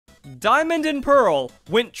Diamond and Pearl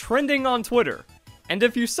went trending on Twitter. And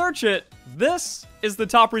if you search it, this is the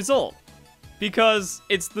top result, because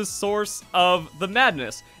it's the source of the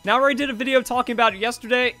madness. Now, I already did a video talking about it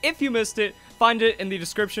yesterday. If you missed it, find it in the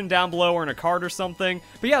description down below or in a card or something.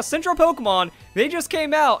 But yeah, Sinnoh Pokemon, they just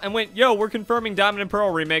came out and went, yo, we're confirming Diamond and Pearl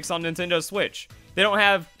remakes on Nintendo Switch. They don't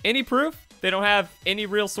have any proof. They don't have any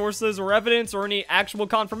real sources or evidence or any actual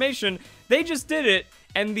confirmation. They just did it,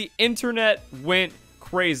 and the internet went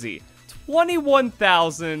crazy.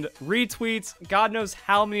 21,000 retweets. God knows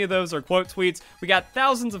how many of those are quote tweets. We got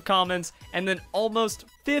thousands of comments, and then almost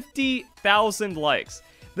 50,000 likes.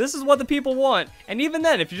 This is what the people want, and even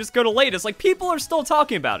then, if you just go to latest, like, people are still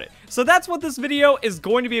talking about it. So that's what this video is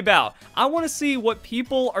going to be about. I want to see what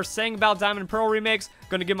people are saying about Diamond and Pearl remakes.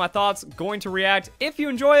 Going to give my thoughts, going to react. If you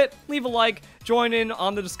enjoy it, leave a like, join in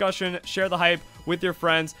on the discussion, share the hype with your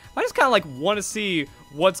friends. I just kind of like want to see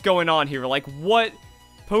what's going on here, like what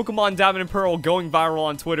Pokemon Diamond and Pearl going viral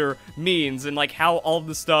on Twitter means, and like how all of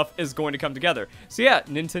this stuff is going to come together. So yeah,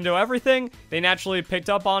 Nintendo everything, they naturally picked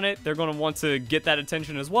up on it. They're going to want to get that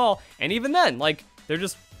attention as well. And even then, like, they're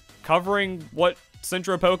just covering what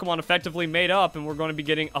Sinnoh Pokemon effectively made up, and we're going to be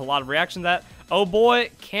getting a lot of reaction to that. Oh boy,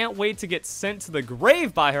 can't wait to get sent to the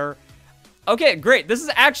grave by her. Okay, great. This is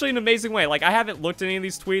actually an amazing way. Like, I haven't looked at any of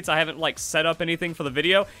these tweets. I haven't, like, set up anything for the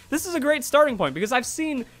video. This is a great starting point because I've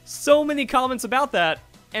seen so many comments about that,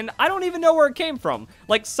 and I don't even know where it came from.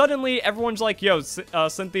 Like, suddenly, everyone's like, yo,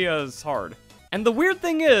 Cynthia's hard. And the weird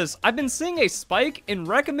thing is, I've been seeing a spike in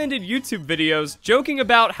recommended YouTube videos joking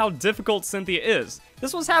about how difficult Cynthia is.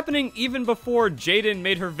 This was happening even before Jaden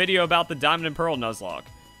made her video about the Diamond and Pearl Nuzlocke.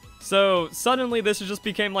 So, suddenly, this just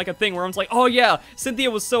became like a thing where I'm like, oh yeah, Cynthia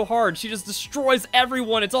was so hard. She just destroys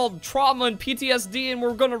everyone. It's all trauma and PTSD, and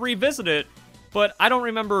we're gonna revisit it. But I don't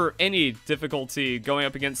remember any difficulty going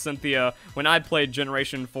up against Cynthia when I played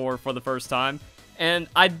Generation 4 for the first time. And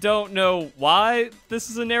I don't know why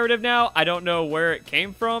this is a narrative now. I don't know where it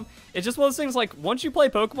came from. It's just one of those things like, once you play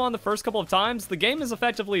Pokemon the first couple of times, the game is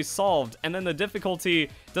effectively solved, and then the difficulty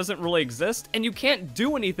doesn't really exist, and you can't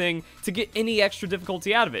do anything to get any extra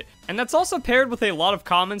difficulty out of it. And that's also paired with a lot of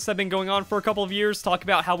comments that have been going on for a couple of years, talking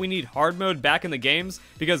about how we need hard mode back in the games,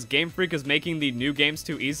 because Game Freak is making the new games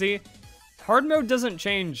too easy. Hard mode doesn't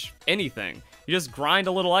change anything. You just grind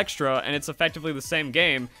a little extra, and it's effectively the same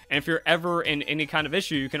game, and if you're ever in any kind of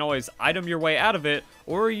issue, you can always item your way out of it,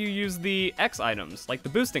 or you use the X items, like the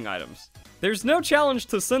boosting items. There's no challenge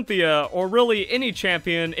to Cynthia, or really any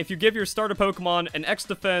champion, if you give your starter Pokemon an X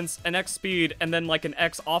defense, an X speed, and then like an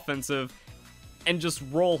X offensive, and just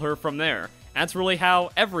roll her from there. That's really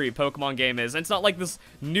how every Pokemon game is. And it's not like this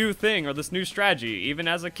new thing or this new strategy. Even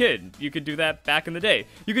as a kid, you could do that back in the day.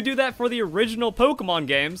 You could do that for the original Pokemon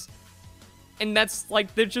games, and that's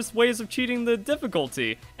like, they're just ways of cheating the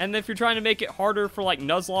difficulty. And if you're trying to make it harder for like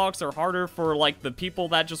Nuzlocke or harder for like the people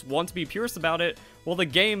that just want to be purist about it, well, the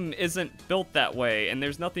game isn't built that way, and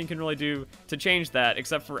there's nothing you can really do to change that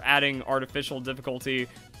except for adding artificial difficulty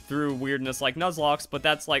through weirdness like Nuzlocke, but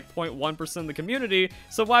that's like 0.1% of the community,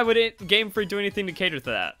 so why would Game Freak do anything to cater to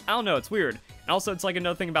that? I don't know, it's weird. And also, it's like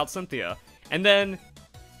another thing about Cynthia. And then,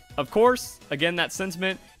 of course, again, that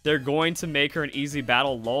sentiment, they're going to make her an easy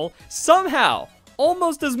battle, lol. Somehow,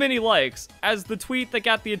 almost as many likes as the tweet that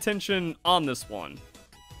got the attention on this one.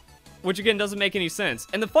 Which, again, doesn't make any sense.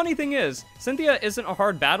 And the funny thing is, Cynthia isn't a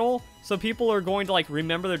hard battle, so people are going to, like,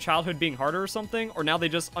 remember their childhood being harder or something, or now they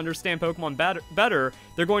just understand Pokemon better,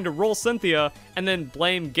 they're going to roll Cynthia, and then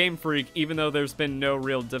blame Game Freak, even though there's been no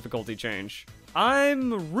real difficulty change.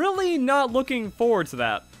 I'm really not looking forward to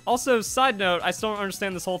that. Also, side note, I still don't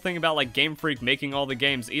understand this whole thing about, like, Game Freak making all the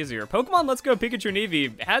games easier. Pokemon Let's Go Pikachu and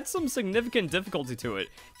Eevee had some significant difficulty to it.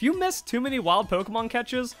 If you missed too many wild Pokemon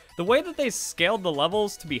catches, the way that they scaled the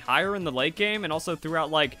levels to be higher in the late game, and also throughout,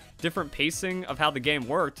 like, different pacing of how the game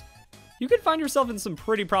worked, you could find yourself in some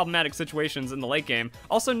pretty problematic situations in the late game.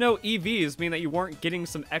 Also, no EVs mean that you weren't getting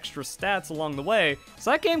some extra stats along the way, so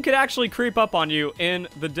that game could actually creep up on you in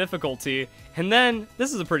the difficulty. And then,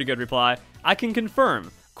 this is a pretty good reply, I can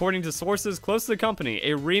confirm, according to sources close to the company,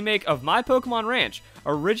 a remake of My Pokemon Ranch,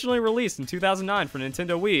 originally released in 2009 for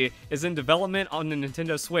Nintendo Wii, is in development on the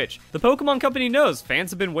Nintendo Switch. The Pokemon Company knows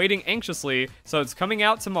fans have been waiting anxiously, so it's coming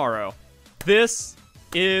out tomorrow. This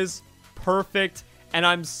is perfect, and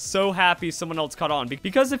I'm so happy someone else caught on,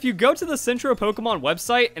 because if you go to the Sinnoh Pokemon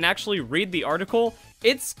website and actually read the article,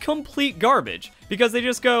 it's complete garbage, because they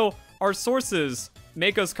just go, our sources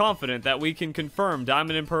make us confident that we can confirm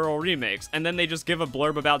Diamond and Pearl remakes, and then they just give a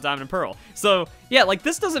blurb about Diamond and Pearl. So, yeah, like,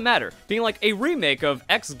 this doesn't matter. Being like, a remake of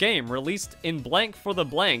X game released in blank for the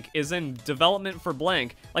blank is in development for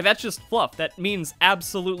blank, like, that's just fluff. That means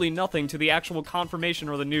absolutely nothing to the actual confirmation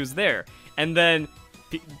or the news there. And then,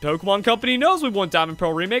 Pokemon Company knows we want Diamond and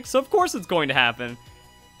Pearl remakes, so of course it's going to happen.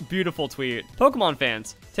 Beautiful tweet. Pokemon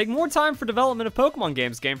fans, take more time for development of Pokemon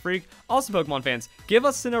games, Game Freak. Also, Pokemon fans, give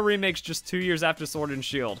us Sinnoh Remakes just 2 years after Sword and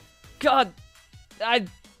Shield. God,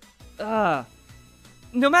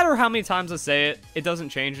 no matter how many times I say it, it doesn't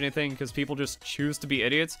change anything because people just choose to be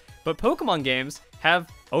idiots. But Pokemon games have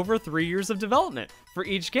over 3 years of development for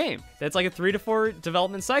each game. That's like a 3 to 4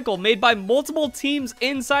 development cycle made by multiple teams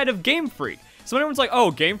inside of Game Freak. So when everyone's like,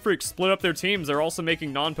 oh, Game Freak split up their teams, they're also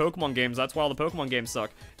making non-Pokemon games, that's why all the Pokemon games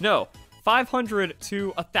suck. No, 500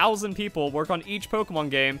 to 1,000 people work on each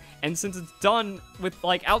Pokemon game, and since it's done with,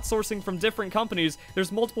 like, outsourcing from different companies,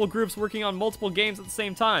 there's multiple groups working on multiple games at the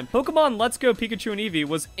same time. Pokemon Let's Go Pikachu and Eevee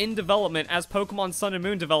was in development as Pokemon Sun and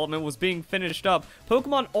Moon development was being finished up.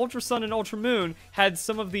 Pokemon Ultra Sun and Ultra Moon had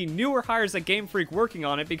some of the newer hires at Game Freak working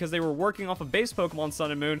on it because they were working off of base Pokemon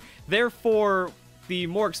Sun and Moon, therefore the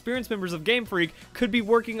more experienced members of Game Freak could be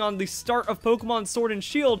working on the start of Pokemon Sword and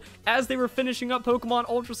Shield as they were finishing up Pokemon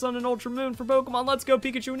Ultra Sun and Ultra Moon for Pokemon Let's Go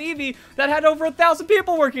Pikachu and Eevee that had over 1,000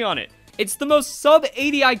 people working on it. It's the most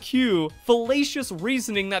sub-80 IQ, fallacious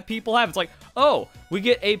reasoning that people have. It's like, oh, we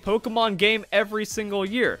get a Pokemon game every single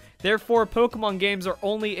year. Therefore, Pokemon games are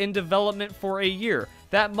only in development for a year.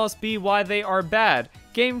 That must be why they are bad.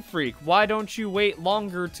 Game Freak, why don't you wait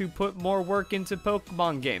longer to put more work into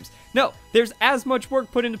Pokemon games? No, there's as much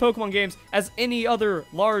work put into Pokemon games as any other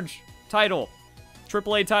large title,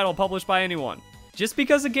 AAA title published by anyone. Just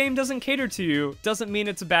because a game doesn't cater to you doesn't mean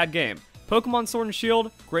it's a bad game. Pokemon Sword and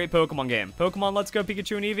Shield, great Pokemon game. Pokemon Let's Go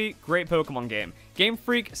Pikachu and Eevee, great Pokemon game. Game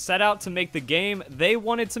Freak set out to make the game they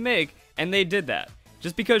wanted to make, and they did that.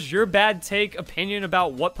 Just because your bad take opinion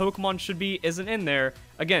about what Pokemon should be isn't in there,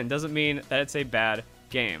 again, doesn't mean that it's a bad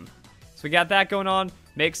game. So we got that going on.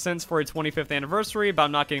 Makes sense for a 25th anniversary, but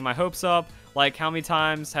I'm not getting my hopes up. Like, how many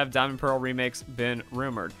times have Diamond Pearl remakes been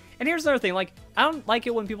rumored? And here's another thing, like, I don't like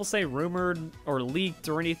it when people say rumored or leaked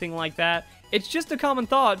or anything like that. It's just a common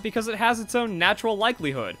thought because it has its own natural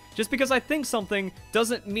likelihood. Just because I think something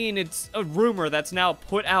doesn't mean it's a rumor that's now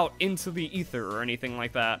put out into the ether or anything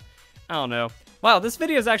like that. I don't know. Wow, this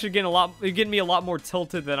video is actually getting me a lot more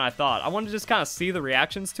tilted than I thought. I wanted to just kind of see the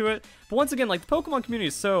reactions to it. But once again, like, the Pokemon community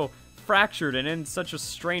is so fractured and in such a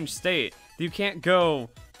strange state that you can't go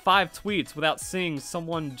 5 tweets without seeing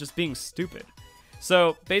someone just being stupid.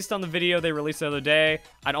 So, based on the video they released the other day,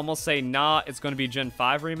 I'd almost say, nah, it's going to be Gen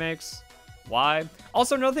 5 remakes. Why?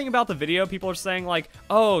 Also, another thing about the video, people are saying like,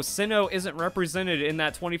 oh, Sinnoh isn't represented in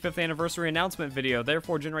that 25th anniversary announcement video,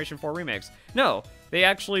 therefore Generation 4 remakes. No, they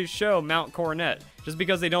actually show Mount Coronet. Just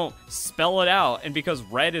because they don't spell it out and because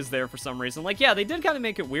Red is there for some reason. Like, yeah, they did kind of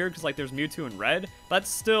make it weird because, like, there's Mewtwo and Red. That's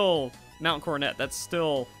still Mount Coronet. That's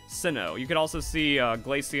still Sinnoh. You could also see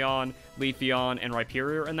Glaceon, Leafeon, and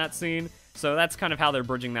Rhyperior in that scene. So that's kind of how they're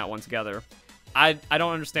bridging that one together. I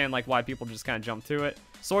don't understand, like, why people just kind of jump to it.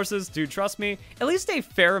 Sources, dude, trust me, at least a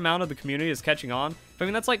fair amount of the community is catching on. I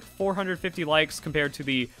mean, that's like 450 likes compared to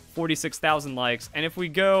the 46,000 likes. And if we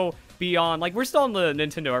go beyond, like, we're still on the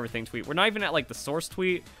Nintendo Everything tweet. We're not even at, like, the source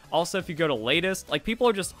tweet. Also, if you go to latest, like, people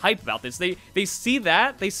are just hyped about this. They see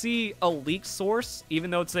that. They see a leak source, even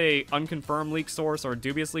though it's a unconfirmed leak source or a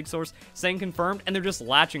dubious leak source, saying confirmed, and they're just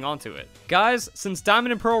latching onto it. Guys, since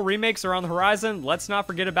Diamond and Pearl remakes are on the horizon, let's not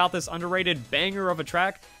forget about this underrated banger of a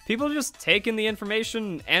track. People are just taking the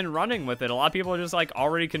information and running with it. A lot of people are just, like,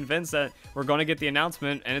 already convinced that we're going to get the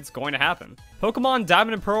announcement and it's going to happen. Pokemon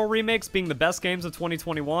Diamond and Pearl remakes being the best games of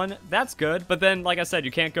 2021, that's good. But then, like I said,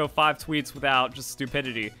 you can't go 5 tweets without just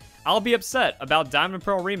stupidity. I'll be upset about Diamond and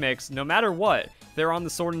Pearl remakes no matter what. They're on the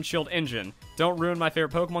Sword and Shield engine. Don't ruin my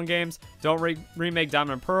favorite Pokemon games. Don't remake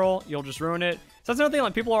Diamond and Pearl. You'll just ruin it. So that's another thing,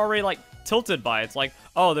 like, people are already, like, tilted by it. It's like,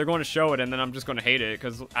 oh, they're going to show it, and then I'm just going to hate it,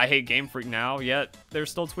 because I hate Game Freak now, yet they're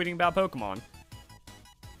still tweeting about Pokemon.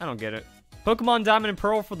 I don't get it. Pokemon Diamond and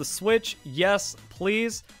Pearl for the Switch, yes,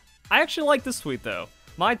 please. I actually like this tweet, though.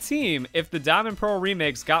 My team, if the Diamond and Pearl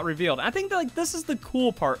remakes got revealed. I think that, like, this is the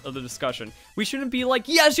cool part of the discussion. We shouldn't be like,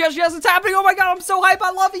 yes, yes, yes, it's happening, oh my god, I'm so hype,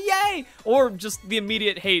 I love it, yay! Or just the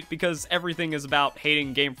immediate hate, because everything is about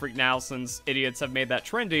hating Game Freak now, since idiots have made that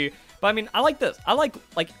trendy. But I mean, I like this. I like,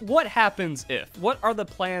 what happens if? What are the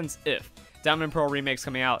plans if Diamond and Pearl remakes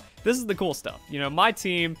coming out? This is the cool stuff. You know, my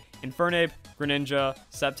team, Infernape, Greninja,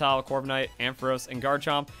 Sceptile, Corviknight, Ampharos, and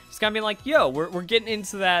Garchomp, just kind of being like, yo, we're getting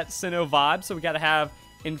into that Sinnoh vibe, so we gotta have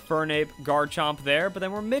Infernape, Garchomp there, but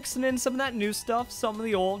then we're mixing in some of that new stuff, some of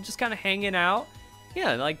the old, just kind of hanging out.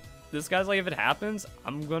 Yeah, like, this guy's like, if it happens,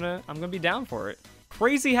 I'm gonna be down for it.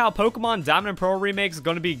 Crazy how Pokemon Diamond and Pearl Remake is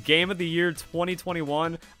going to be Game of the Year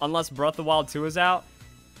 2021, unless Breath of the Wild 2 is out.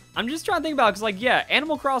 I'm just trying to think about it, because, like, yeah,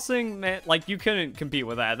 Animal Crossing, man, like, you couldn't compete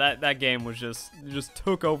with that. That game was just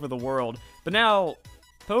took over the world. But now,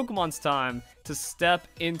 Pokemon's time to step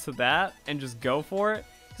into that and just go for it.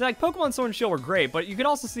 Because, like, Pokemon Sword and Shield were great, but you can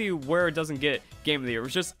also see where it doesn't get Game of the Year. It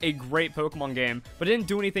was just a great Pokemon game, but it didn't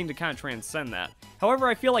do anything to kind of transcend that. However,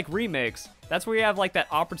 I feel like remakes, that's where you have, like, that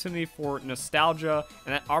opportunity for nostalgia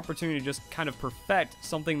and that opportunity to just kind of perfect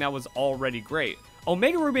something that was already great.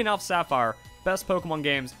 Omega Ruby and Alpha Sapphire, best Pokemon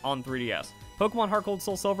games on 3DS. Pokemon Heart Gold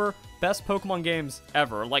Soul Silver, best Pokemon games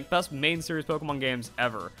ever. Like, best main series Pokemon games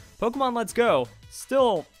ever. Pokemon Let's Go,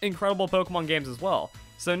 still incredible Pokemon games as well.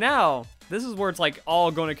 So now, this is where it's, like,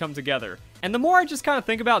 all going to come together. And the more I just kind of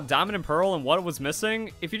think about Diamond and Pearl and what it was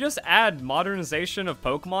missing, if you just add modernization of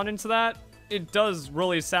Pokemon into that, it does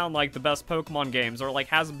really sound like the best Pokemon games, or like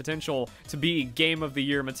has the potential to be Game of the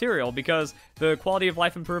Year material, because the quality of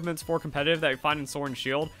life improvements for competitive that you find in Sword and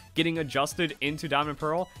Shield getting adjusted into Diamond and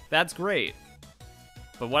Pearl, that's great.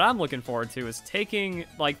 But what I'm looking forward to is taking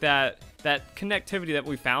like that connectivity that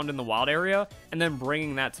we found in the wild area and then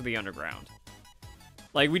bringing that to the underground.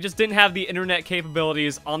 Like, we just didn't have the internet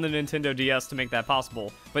capabilities on the Nintendo DS to make that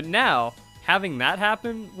possible, but now having that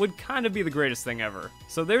happen would kind of be the greatest thing ever.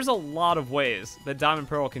 So there's a lot of ways that Diamond and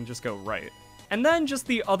Pearl can just go right. And then just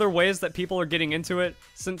the other ways that people are getting into it,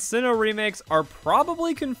 since Sinnoh Remakes are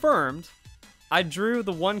probably confirmed, I drew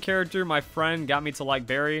the one character my friend got me to like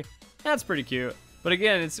Barry. That's pretty cute. But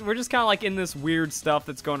again, we're just kind of like in this weird stuff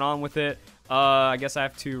that's going on with it. I guess I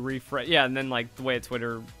have to refresh. Yeah, and then like the way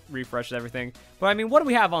Twitter refreshes everything. But I mean, what do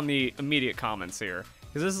we have on the immediate comments here?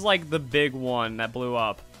 Because this is like the big one that blew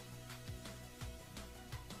up.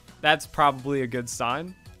 That's probably a good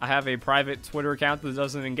sign. I have a private Twitter account that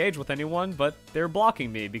doesn't engage with anyone, but they're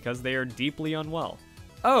blocking me because they are deeply unwell.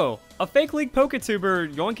 Oh, a fake league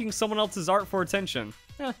Poketuber yoinking someone else's art for attention.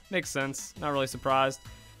 Makes sense. Not really surprised.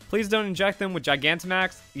 Please don't inject them with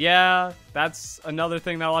Gigantamax. Yeah, that's another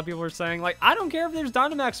thing that a lot of people are saying. Like, I don't care if there's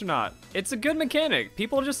Dynamax or not. It's a good mechanic.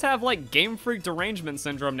 People just have, like, Game Freak derangement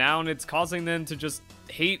syndrome now, and it's causing them to just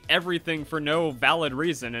hate everything for no valid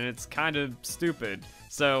reason, and it's kind of stupid.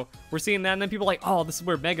 So, we're seeing that, and then people are like, oh, this is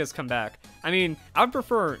where Megas come back. I mean, I would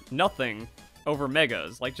prefer nothing over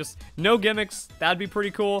Megas. Like, just no gimmicks, that'd be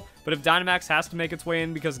pretty cool. But if Dynamax has to make its way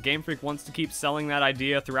in because Game Freak wants to keep selling that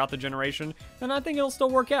idea throughout the generation, then I think it'll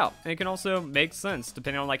still work out. And it can also make sense,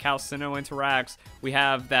 depending on, like, how Sinnoh interacts. We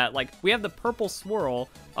have that, like, we have the purple swirl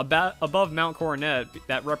above Mount Coronet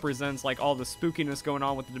that represents, like, all the spookiness going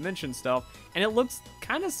on with the Dimension stuff. And it looks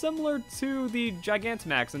kind of similar to the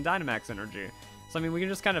Gigantamax and Dynamax energy. So, I mean, we can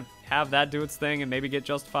just kind of have that do its thing and maybe get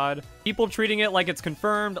justified. People treating it like it's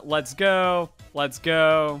confirmed. Let's go. Let's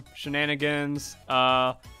go. Shenanigans.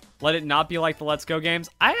 Let it not be like the Let's Go games.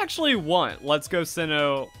 I actually want Let's Go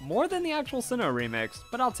Sinnoh more than the actual Sinnoh remakes,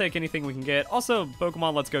 but I'll take anything we can get. Also,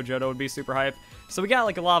 Pokemon Let's Go Johto would be super hype. So we got,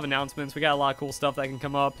 like, a lot of announcements. We got a lot of cool stuff that can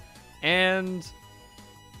come up. And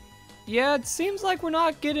yeah, it seems like we're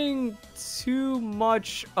not getting too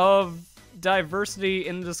much of diversity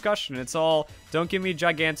in the discussion. It's all, don't give me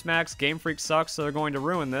Gigantamax, Game Freak sucks, so they're going to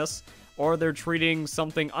ruin this, or they're treating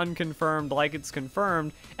something unconfirmed like it's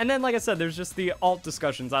confirmed. And then, like I said, there's just the alt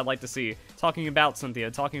discussions I'd like to see, talking about Cynthia,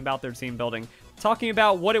 talking about their team building, talking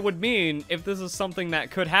about what it would mean if this is something that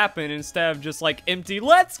could happen instead of just like empty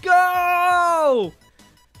let's go.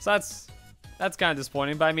 So that's kind of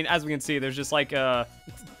disappointing. But I mean, as we can see, there's just like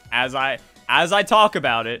as I talk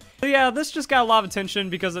about it. So yeah, this just got a lot of attention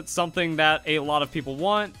because it's something that a lot of people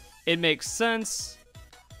want. It makes sense.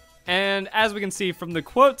 And as we can see from the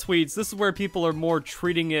quote tweets, this is where people are more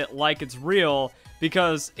treating it like it's real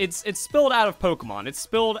because it's spilled out of Pokemon. It's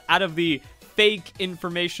spilled out of the fake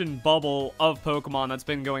information bubble of Pokemon that's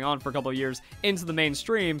been going on for a couple of years into the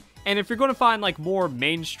mainstream. And if you're going to find like more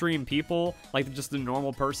mainstream people, like just the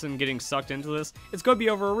normal person getting sucked into this, it's going to be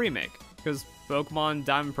over a remake. Because Pokemon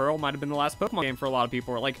Diamond and Pearl might have been the last Pokemon game for a lot of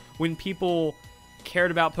people. Or like when people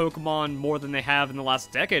cared about Pokemon more than they have in the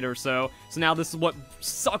last decade or so. So now this is what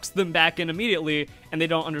sucks them back in immediately, and they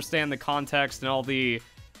don't understand the context and all the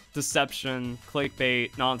deception,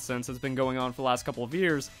 clickbait nonsense that's been going on for the last couple of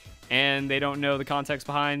years, and they don't know the context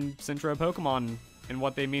behind Centro Pokemon and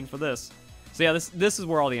what they mean for this. So yeah, this is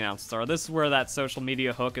where all the announcements are. This is where that social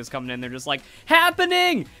media hook is coming in. They're just like,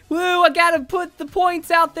 happening! Woo, I gotta put the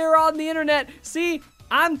points out there on the internet. See,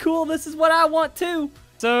 I'm cool, this is what I want too.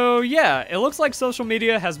 So yeah, it looks like social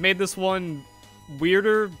media has made this one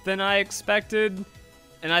weirder than I expected.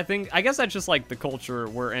 And I guess that's just like the culture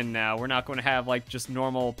we're in now. We're not going to have like just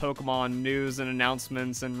normal Pokemon news and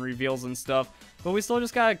announcements and reveals and stuff. But we still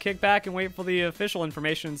just gotta kick back and wait for the official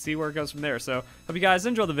information and see where it goes from there. So hope you guys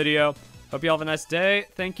enjoy the video. Hope you all have a nice day.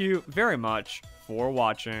 Thank you very much for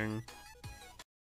watching.